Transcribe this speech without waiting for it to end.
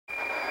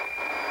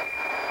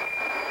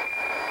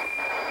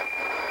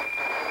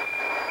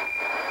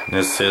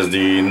This is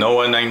the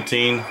NOAA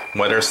 19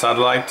 weather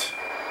satellite.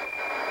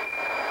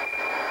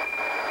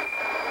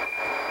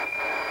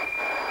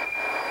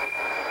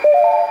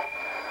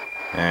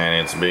 And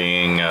it's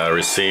being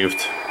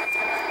received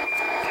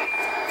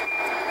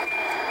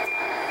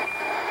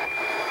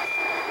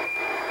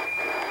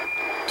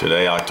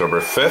today, October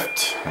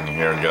 5th, and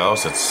here it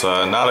goes. It's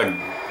not a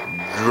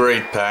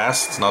great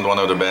pass. It's not one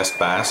of the best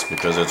pass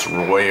because it's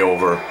way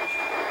over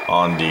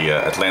on the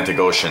Atlantic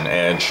Ocean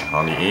edge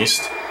on the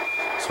east.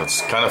 So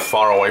it's kind of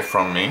far away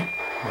from me.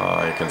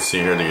 You can see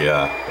here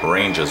the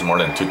range is more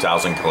than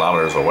 2,000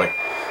 kilometers away.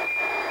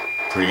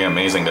 Pretty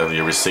amazing that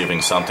you're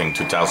receiving something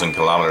 2,000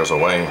 kilometers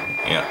away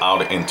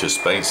out into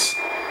space.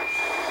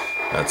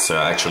 That's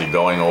actually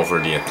going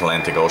over the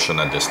Atlantic Ocean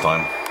at this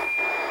time.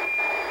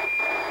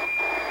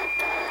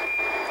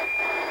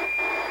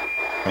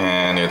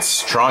 And it's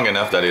strong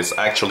enough that it's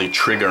actually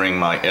triggering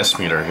my S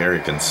meter here,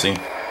 you can see.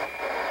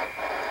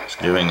 It's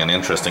giving an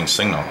interesting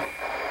signal.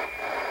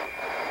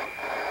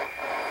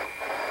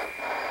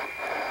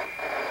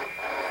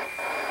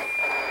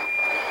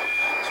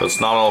 So it's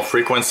nominal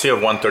frequency of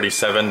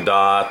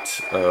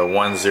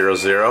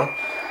 137.100,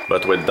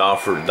 but with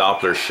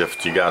Doppler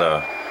shift you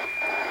gotta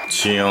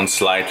tune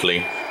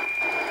slightly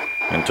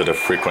into the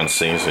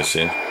frequencies, you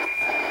see.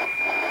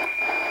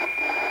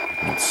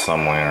 It's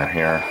somewhere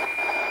here.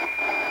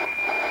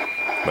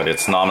 But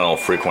its nominal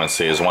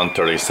frequency is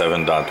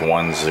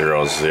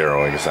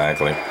 137.100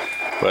 exactly.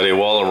 But it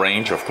will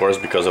range, of course,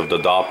 because of the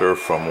Doppler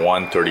from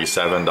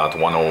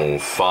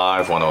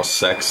 137.105,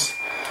 106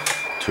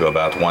 to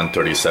about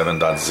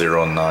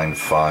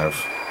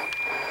 137.095.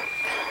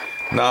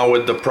 Now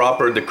with the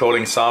proper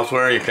decoding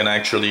software you can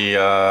actually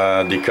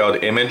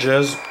decode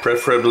images,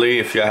 preferably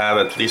if you have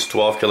at least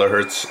 12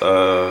 kilohertz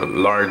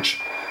large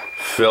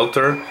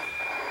filter.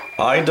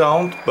 I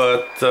don't,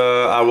 but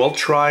I will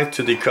try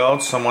to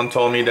decode. Someone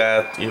told me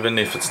that even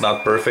if it's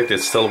not perfect,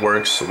 it still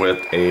works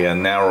with a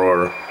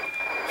narrower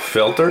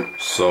filter.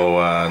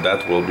 So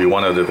that will be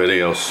one of the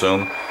videos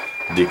soon,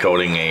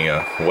 decoding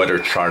a weather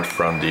chart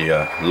from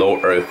the low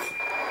Earth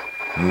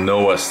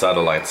NOAA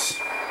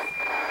satellites.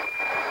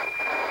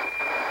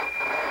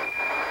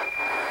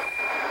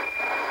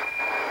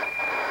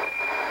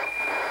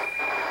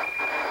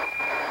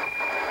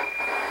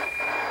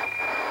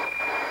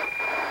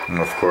 And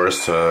of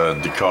course,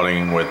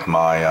 decoding with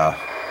my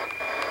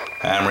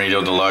Ham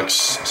Radio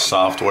Deluxe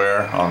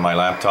software on my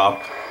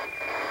laptop,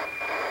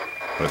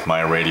 with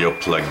my radio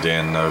plugged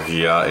in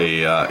via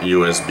a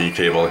USB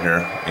cable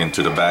here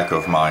into the back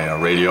of my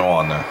radio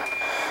on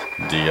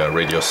the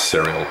radio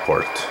serial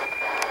port.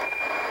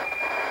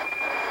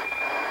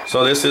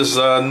 So this is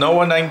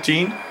NOAA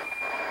 19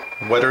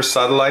 weather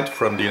satellite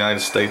from the United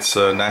States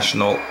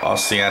National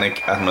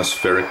Oceanic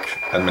Atmospheric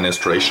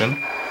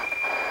Administration.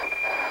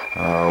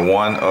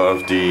 One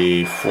of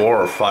the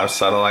 4 or 5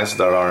 satellites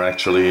that are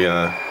actually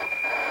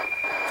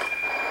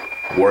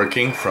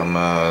working from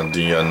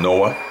the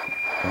NOAA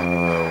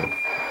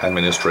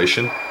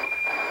administration.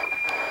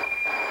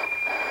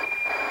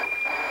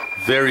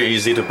 Very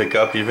easy to pick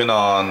up, even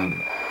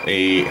on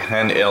a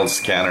handheld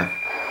scanner.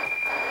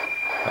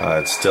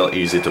 It's still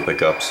easy to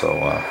pick up.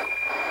 So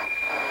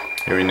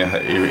even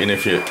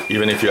if you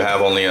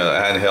have only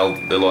a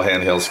little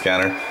handheld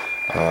scanner,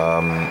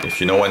 if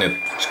you know when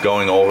it's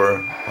going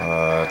over,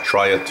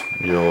 try it.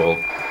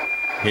 You'll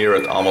hear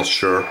it almost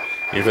sure,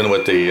 even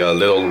with the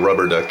little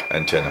rubber duck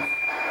antenna.